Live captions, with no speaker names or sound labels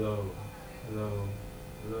Hello, hello,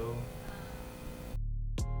 hello.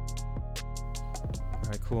 All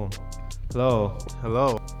right, cool. Hello,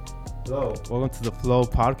 hello, hello. Welcome to the Flow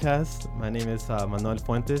Podcast. My name is Manuel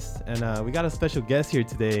Fuentes, and we got a special guest here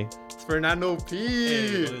today. It's Fernando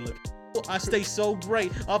P. Hey, I stay so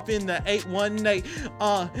great up in the 818.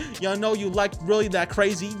 Y'all know you like really that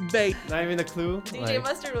crazy bait. Not even a clue. DJ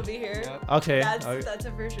Mustard will be here. Okay. That's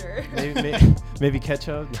a for sure. Maybe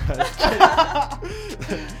ketchup.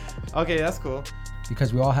 Okay, that's cool.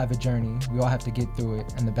 Because we all have a journey. We all have to get through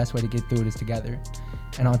it, and the best way to get through it is together.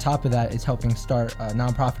 And on top of that, it's helping start a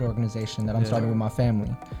nonprofit organization that I'm starting with my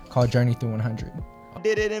family called Journey Through 100.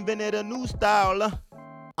 Did it, invented a new style.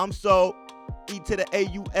 I'm so E to the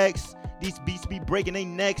AUX. These beats be breaking their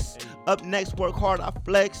necks. Up next, work hard, I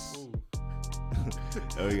flex.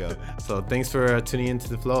 There we go. So thanks for tuning into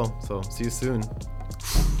the Flow. So see you soon.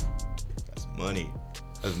 That's money.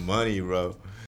 That's money, bro.